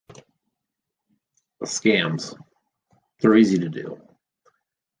Scams, they're easy to do.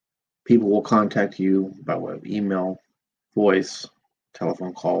 People will contact you by way of email, voice,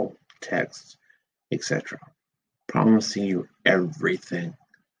 telephone call, text, etc., promising you everything,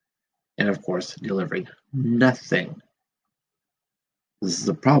 and of course, delivering nothing. This is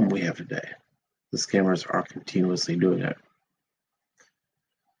the problem we have today. The scammers are continuously doing it.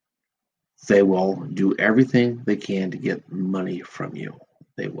 They will do everything they can to get money from you.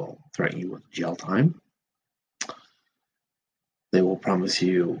 They will threaten you with jail time. They will promise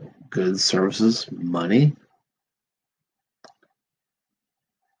you goods, services, money.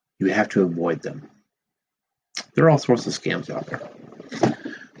 You have to avoid them. There are all sorts of scams out there.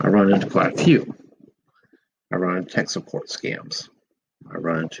 I run into quite a few. I run into tech support scams. I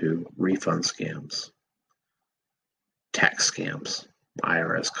run into refund scams, tax scams,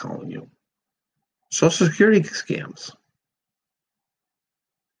 IRS calling you, Social Security scams,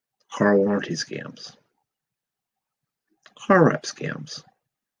 car warranty scams, car wrap scams.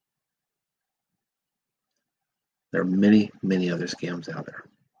 There are many, many other scams out there.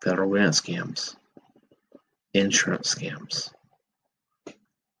 Federal grant scams, insurance scams,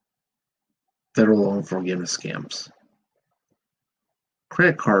 federal loan forgiveness scams,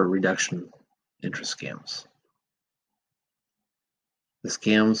 credit card reduction interest scams. The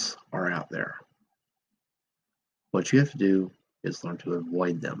scams are out there. What you have to do is learn to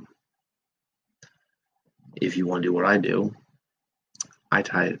avoid them. If you want to do what I do, I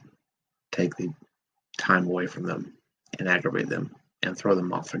take the time away from them and aggravate them and throw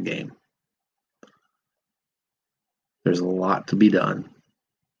them off their game. There's a lot to be done.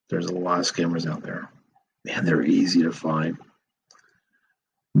 There's a lot of scammers out there, and they're easy to find.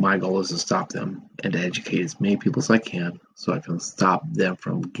 My goal is to stop them and to educate as many people as I can so I can stop them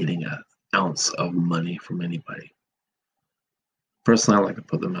from getting an ounce of money from anybody. Personally, I like to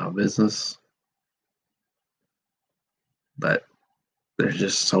put them out of business, but there's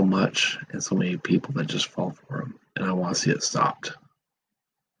just so much and so many people that just fall for them, and I want to see it stopped.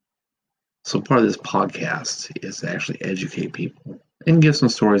 So part of this podcast is to actually educate people and give some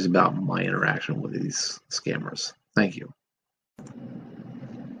stories about my interaction with these scammers. Thank you.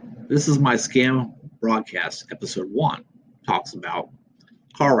 This is my scam broadcast, episode 1, talks about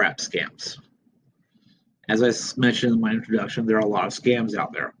car wrap scams. As I mentioned in my introduction, there are a lot of scams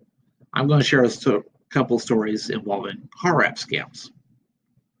out there. I'm going to share a couple stories involving car wrap scams.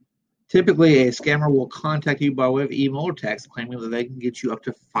 Typically, a scammer will contact you by way of email or text, claiming that they can get you up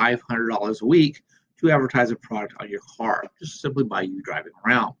to $500 a week to advertise a product on your car, just simply by you driving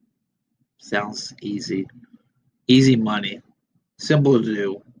around. Sounds easy. Easy money. Simple to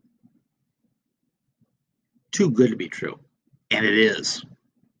do. Too good to be true. And it is.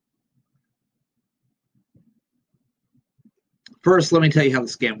 First, let me tell you how the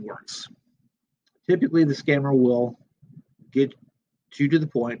scam works. Typically, the scammer will get you to the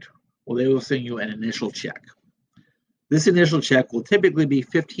point where they will send you an initial check. This initial check will typically be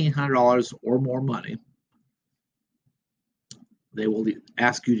 $1,500 or more money. They will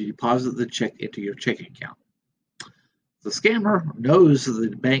ask you to deposit the check into your checking account. The scammer knows that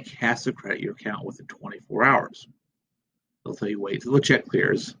the bank has to credit your account within 24 hours. They'll tell you wait until the check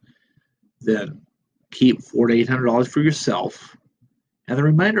clears, then keep $400 to $800 for yourself, and the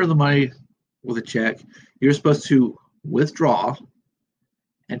remainder of the money with a check you're supposed to withdraw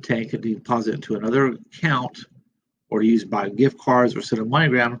and take a deposit into another account or use by gift cards or send a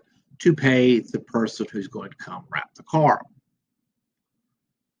MoneyGram to pay the person who's going to come wrap the car.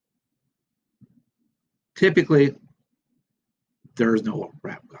 Typically, there's no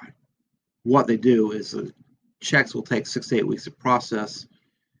wrap guy. What they do is the checks will take 6 to 8 weeks to process,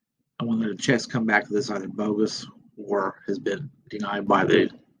 and when the checks come back that's either bogus or has been denied by the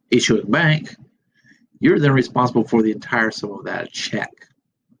issuing bank, you're then responsible for the entire sum of that check.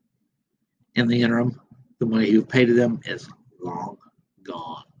 In the interim, the money you've paid to them is long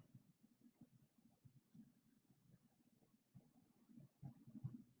gone.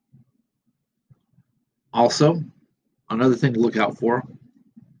 Also, another thing to look out for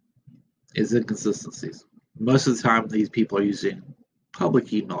is inconsistencies. Most of the time, these people are using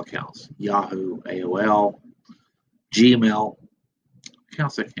public email accounts, Yahoo, AOL, Gmail,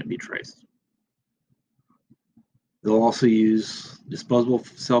 accounts that can't be traced. They'll also use disposable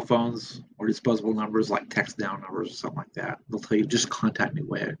cell phones or disposable numbers like text down numbers or something like that. They'll tell you, just contact me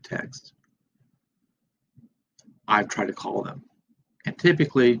via text. I've tried to call them. And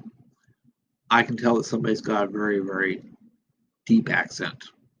typically, I can tell that somebody's got a very, very deep accent.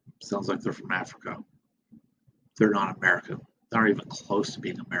 Sounds like they're from Africa. They're not American. They're not even close to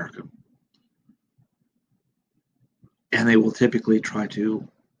being American. And they will typically try to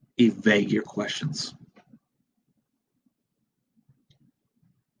evade your questions.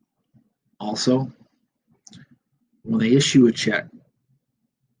 Also, when they issue a check,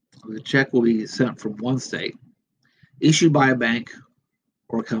 the check will be sent from one state, issued by a bank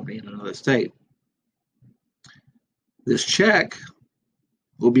or a company in another state. This check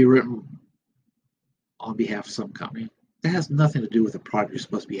will be written on behalf of some company that has nothing to do with the product you're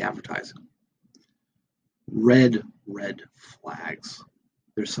supposed to be advertising. Red flags.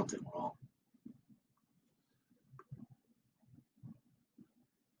 There's something wrong.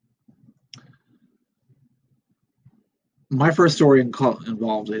 My first story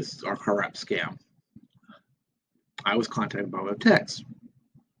involved is our car wrap scam. I was contacted by WebTex.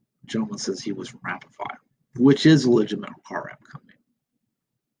 The gentleman says he was from Rapify, which is a legitimate car wrap company.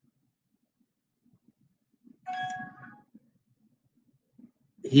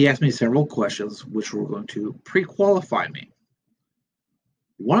 He asked me several questions which were going to pre-qualify me.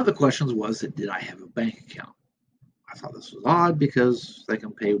 One of the questions was that did I have a bank account? I thought this was odd because they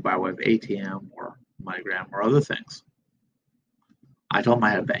can pay by way of ATM or MoneyGram or other things. I told him I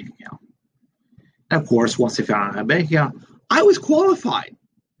had a bank account. And of course, once they found out I had a bank account, I was qualified.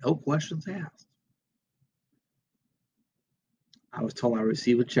 No questions asked. I was told I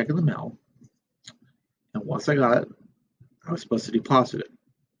received a check in the mail. And once I got it, I was supposed to deposit it.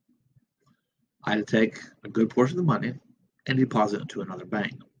 I had to take a good portion of the money and deposit it into another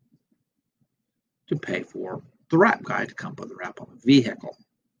bank to pay for the wrap guy to come put the wrap on the vehicle.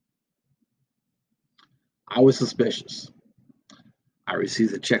 I was suspicious. I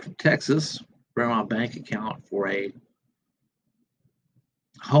received a check from Texas from my bank account for a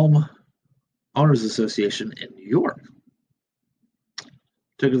home owners association in New York.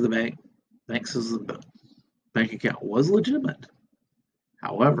 Took it to the bank. Bank says the bank account was legitimate.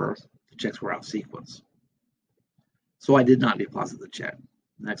 However, the checks were out of sequence. So I did not deposit the check.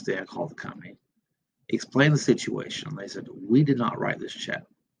 The next day I called the company, explained the situation. They said, we did not write this check.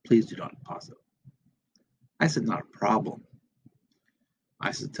 Please do not deposit. I said, not a problem. I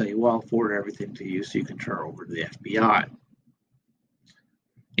said, tell you what, I'll forward everything to you so you can turn it over to the FBI.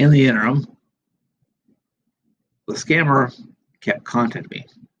 In the interim, the scammer kept contacting me.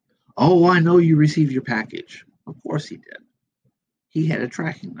 Oh, I know you received your package. Of course he did. He had a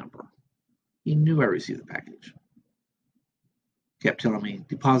tracking number. He knew I received the package. Kept telling me,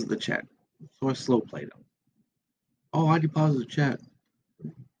 deposit the check. So I slow played him. Oh, I deposited the check.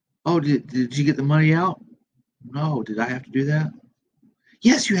 Oh, did you get the money out? No, did I have to do that?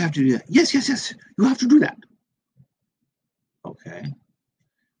 Yes, you have to do that. Yes, you have to do that. Okay.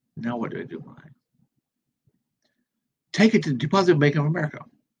 Now what do I do with mine? Take it to Deposit Bank of America.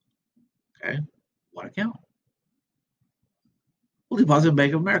 Okay. What account? Well, Deposit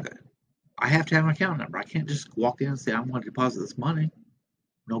Bank of America. I have to have an account number. I can't just walk in and say, I'm going to deposit this money.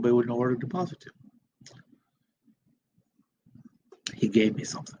 Nobody would know where to deposit to. He gave me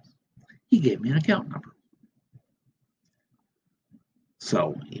something. He gave me an account number.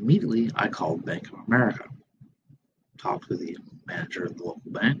 So immediately I called Bank of America, talked to the manager of the local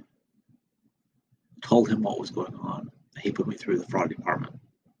bank, told him what was going on. He put me through the fraud department,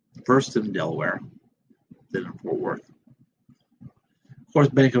 first in Delaware, then in Fort Worth. Of course,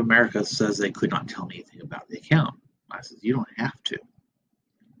 Bank of America says they could not tell me anything about the account. I said, you don't have to.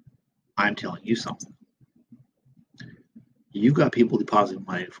 I'm telling you something. You've got people depositing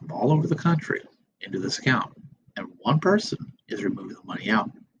money from all over the country into this account, and one person is removing the money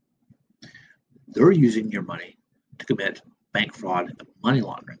out. They're using your money to commit bank fraud and money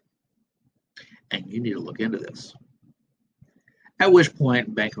laundering, and you need to look into this. At which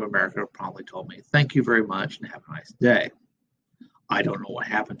point, Bank of America promptly told me, thank you very much and have a nice day. I don't know what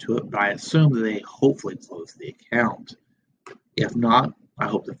happened to it, but I assume that they hopefully closed the account. If not, I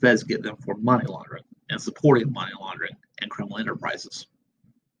hope the feds get them for money laundering and supporting money laundering and criminal enterprises.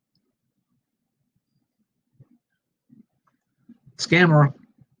 The scammer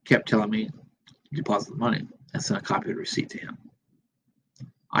kept telling me to deposit the money and sent a copy of the receipt to him.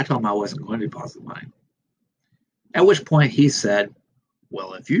 I told him I wasn't going to deposit the money. At which point he said,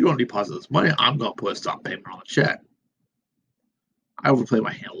 well, if you don't deposit this money, I'm going to put a stop payment on the check. I overplayed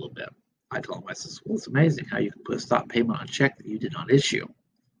my hand a little bit. I told him, I said, well, it's amazing how you can put a stop payment on a check that you did not issue.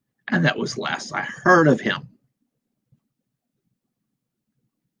 And that was the last I heard of him.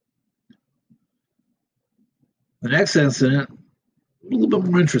 The next incident, a little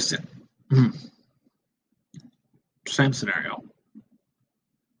bit more interesting. Same scenario.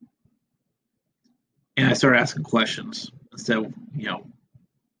 And I started asking questions instead of,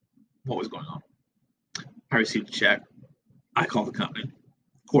 what was going on. I received a check. I called the company.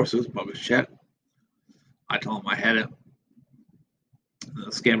 Of course, it was a bogus check. I told them I had it. And the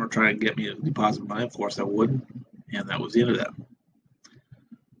the scammer tried to get me to deposit money. Of course, I wouldn't, and that was the end of that.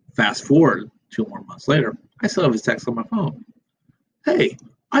 Fast forward 2 more months later, I still have his text on my phone. Hey,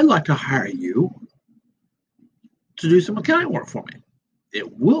 I'd like to hire you to do some accounting work for me.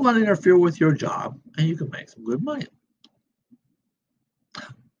 It will not interfere with your job, and you can make some good money.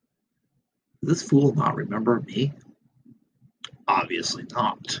 Does this fool not remember me? Obviously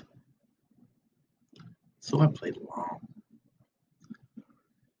not. So I played along.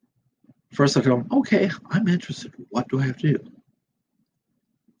 First I told him, okay, I'm interested. What do I have to do?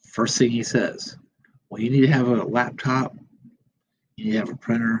 First thing he says, well, you need to have a laptop, you need to have a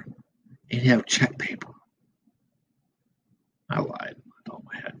printer, and you have check paper. I lied. I told him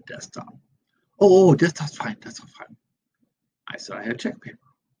I had a desktop. Oh, desktop's fine. That's fine. I said I had check paper.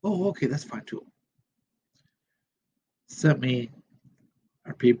 Oh, okay, that's fine too. Sent me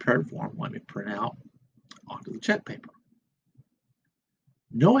a prepared form, let me print out onto the check paper.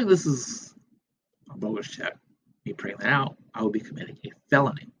 Knowing this is a bogus check, me printing that out, I would be committing a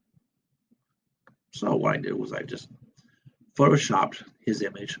felony. So what I did was I just photoshopped his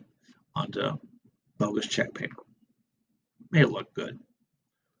image onto bogus check paper. Made it look good.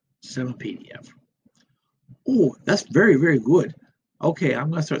 Sent him a PDF. Oh, that's very, very good. Okay, I'm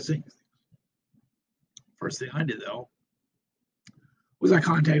going to start seeing things. First thing I did, though, was I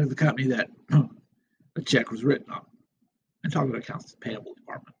contacted the company that the check was written on and talked to the accounts payable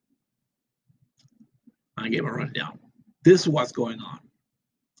department. I gave them a rundown. This is what's going on.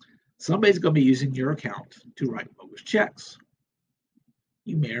 Somebody's going to be using your account to write bogus checks.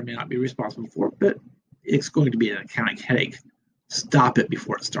 You may or may not be responsible for it, but it's going to be an accounting headache. Stop it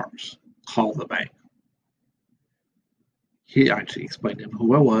before it starts. Call the bank. He actually explained to him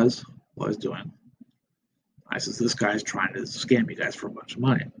who I was, what I was doing. I says, this guy's trying to scam you guys for a bunch of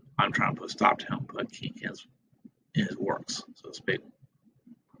money. I'm trying to put a stop to him, put kink in his works, so to speak.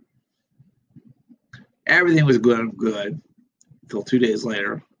 Everything was good until 2 days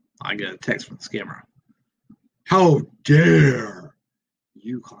later, I get a text from the scammer. How dare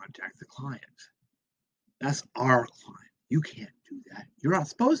you contact the client? That's our client. You can't do that. You're not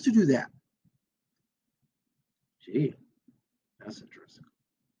supposed to do that. Gee, that's interesting.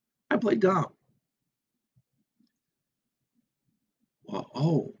 I played dumb. Well,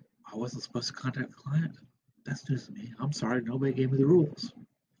 oh, I wasn't supposed to contact the client? That's news to me. I'm sorry, nobody gave me the rules.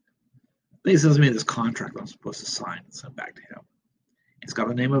 Then he sends me this contract I'm supposed to sign and send back to him. It's got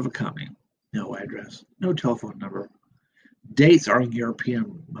the name of a company, no address, no telephone number. Dates are in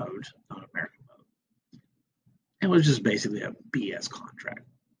European mode, not American mode. It was just basically a BS contract.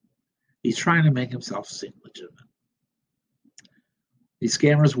 He's trying to make himself seem legitimate. These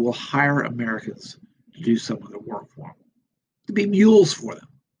scammers will hire Americans to do some of the work for them, to be mules for them.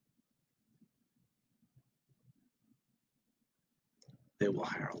 They will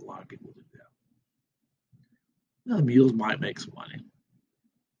hire a lot of people to do that. Now, the mules might make some money.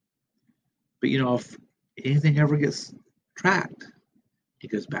 But if anything ever gets tracked,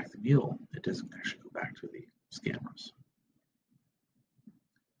 it goes back to the mule. It doesn't actually go back to the scammers.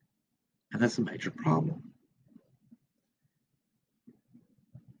 And that's a major problem.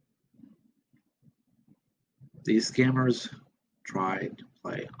 These scammers try to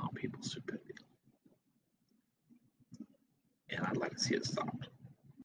play on people's stupidity. And I'd like to see it stop.